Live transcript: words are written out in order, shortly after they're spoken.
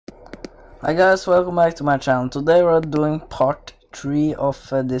Hi guys, welcome back to my channel. Today we're doing part 3 of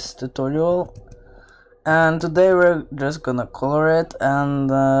this tutorial, and today we're just gonna color it and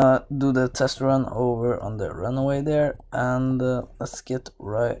do the test run over on the runaway there, and let's get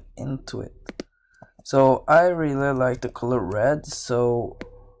right into it. So I really like the color red, so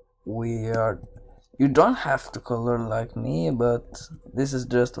you don't have to color like me, but this is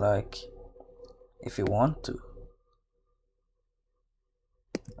just like if you want to.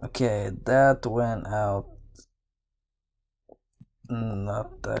 Okay, that went out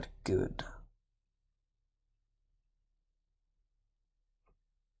not that good.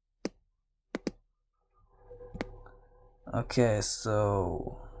 Okay,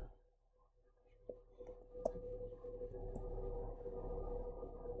 so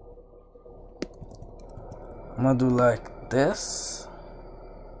I'm gonna do like this.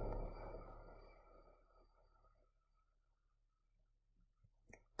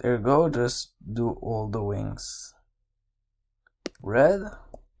 There you go, just do all the wings red.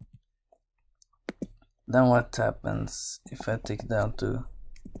 Then what happens if I take it down to,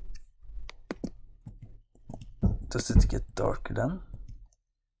 does it get darker then?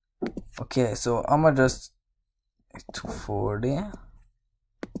 Okay, so I'm gonna just 240.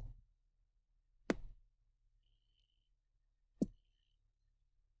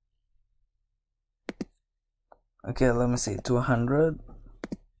 Okay, let me see, 200.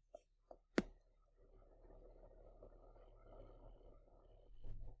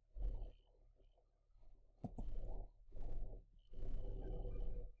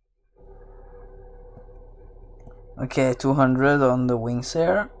 Okay, 200 on the wings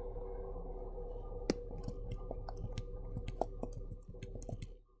here.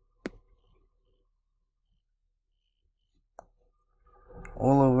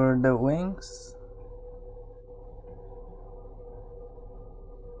 All over the wings.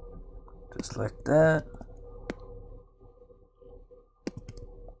 Just like that.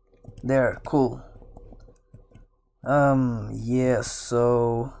 There, cool. Yeah,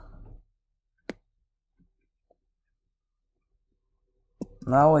 so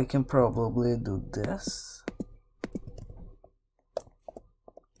now I can probably do this.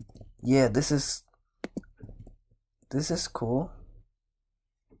 Yeah, this is cool.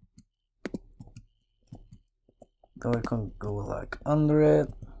 Then we can go like under it.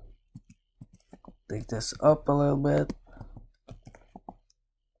 Take this up a little bit.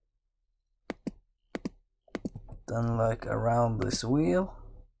 Then like around this wheel.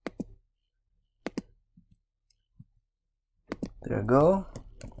 There you go.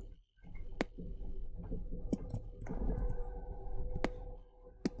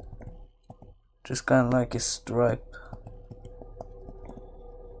 Just kind of like a stripe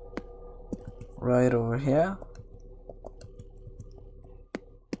right over here.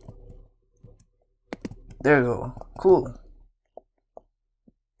 There you go. Cool.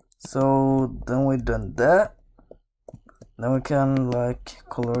 So then we done that. Then we can like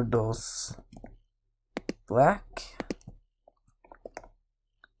color those black.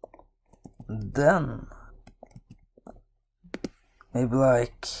 Then maybe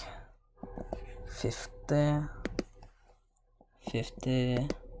like 50.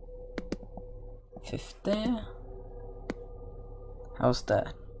 How's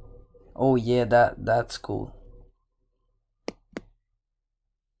that? Oh yeah, that's cool.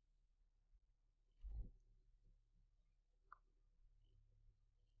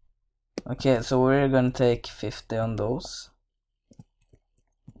 Okay, so we're gonna take 50 on those.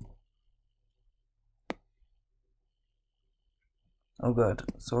 Oh god,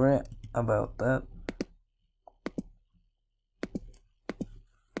 sorry about that.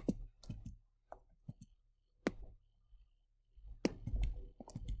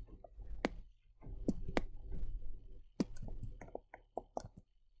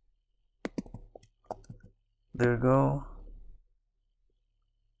 There you go.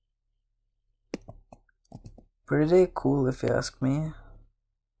 Pretty cool if you ask me.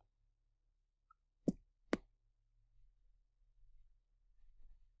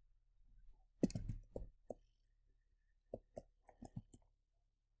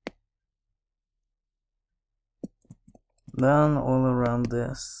 Then all around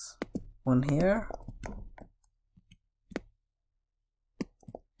this one here.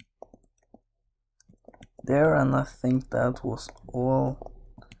 There, and I think that was all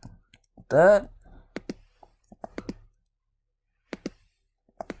that.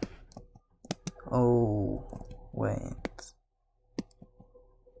 Oh, wait.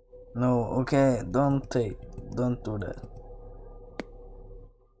 No, okay, don't do that.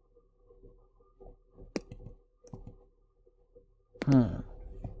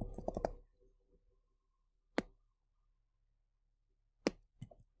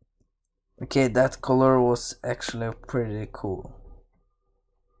 Okay, that color was actually pretty cool,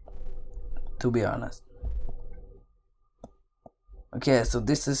 to be honest. Okay, so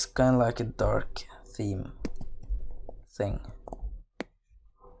this is kind of like a dark theme thing.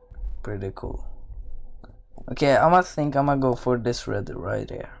 Pretty cool. Okay, I think I'm gonna go for this red right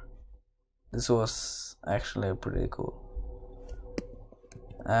here. This was actually pretty cool.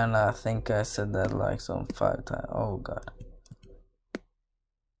 And I think I said that like some 5 times. Oh god.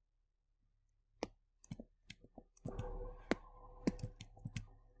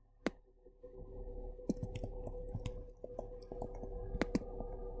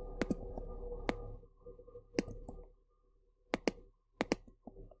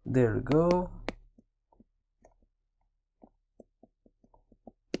 There we go.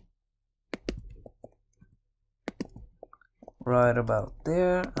 Right about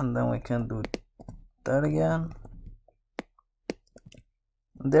there, and then we can do that again.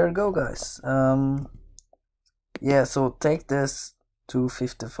 There we go, guys. Yeah, so take this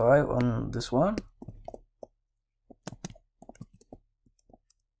 255 on this one,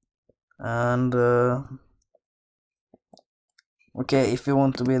 and okay, if you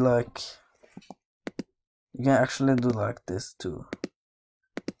want to be like, you can actually do like this too,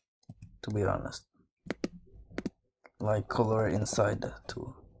 to be honest, like color inside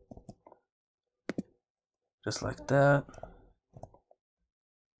too, just like that.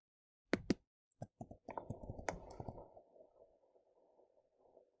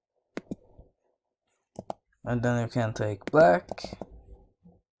 And then you can take black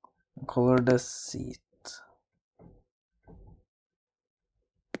and color the seat.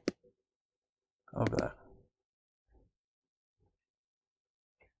 Oh god.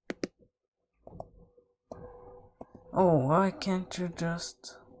 Oh, why can't you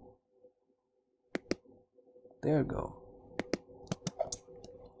just... There you go.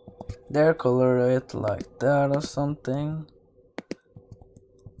 There, color it like that or something.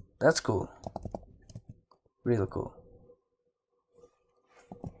 That's cool. Really cool.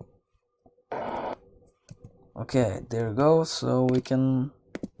 Okay, there you go. So we can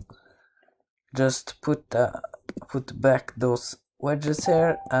just put back those wedges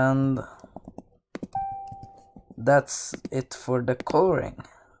here, and that's it for the coloring,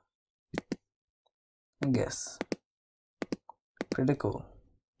 I guess. Pretty cool.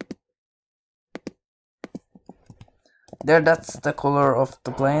 There, that's the color of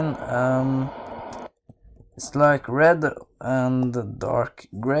the plane. It's like red and dark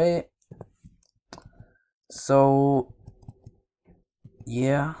gray. So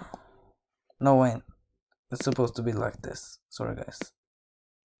yeah, no wait, it's supposed to be like this. Sorry guys.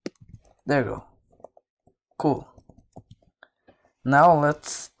 There you go. Cool. Now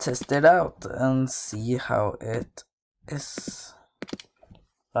let's test it out and see how it is.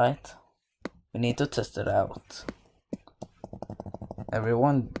 Right? We need to test it out.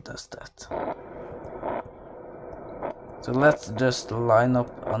 Everyone does that. So let's just line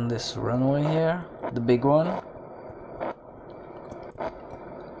up on this runway here, the big one.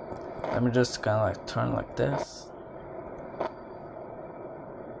 Let me just kind of like turn like this.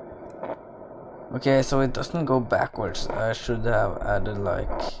 Okay, so it doesn't go backwards. I should have added like...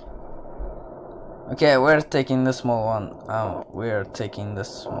 Okay, we're taking the small one. We're taking the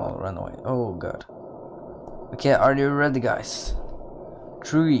small runway. Oh god. Okay, are you ready guys?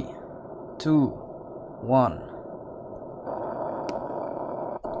 3, 2, 1.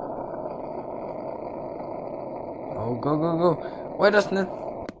 Oh, go, go, go. Why doesn't it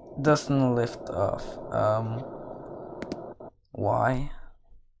lift off? Why?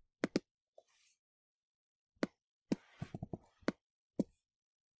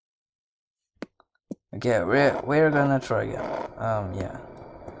 Okay, we're gonna try again. Yeah.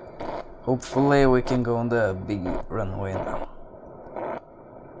 Hopefully we can go on the big runway now.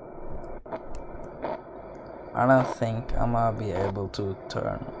 I don't think I'm gonna be able to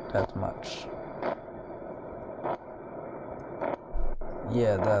turn that much.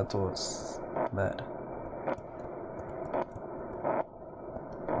 Yeah, that was bad.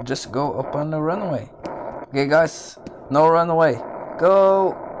 Just go up on the runway. Okay guys, no runway.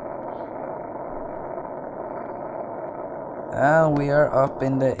 Go! And we are up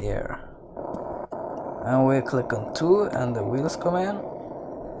in the air. And we click on 2 and the wheels come in.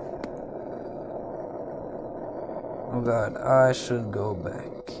 Oh god, I should go back.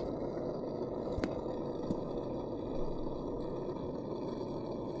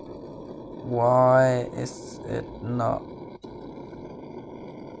 Why is it not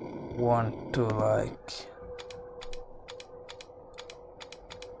want to like...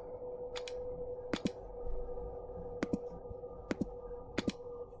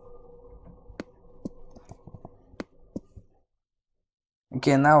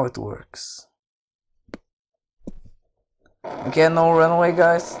 Okay, now it works. Okay, no runway,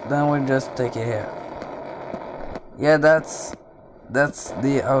 guys. Then we just take it here. Yeah, that's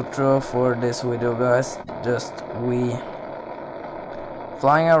the outro for this video, guys. Just we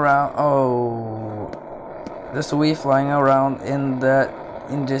flying around. Oh, just we flying around in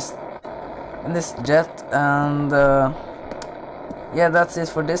this jet, and yeah, that's it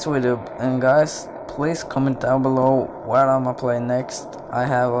for this video. And guys, please comment down below what I'm gonna play next. I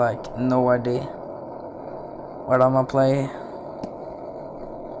have like no idea what I'm gonna play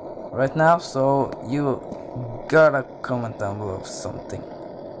right now, so you gotta comment down below something.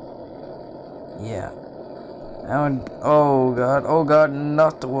 Yeah. And oh god,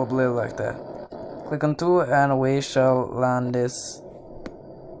 not wobbly like that. Click on 2 and we shall land this.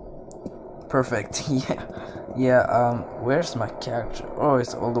 Perfect. Yeah, where's my character? Oh,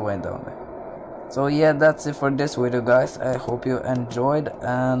 it's all the way down there. So yeah, that's it for this video, guys. I hope you enjoyed,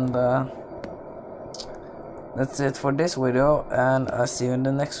 and that's it for this video, and I'll see you in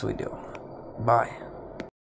the next video. Bye.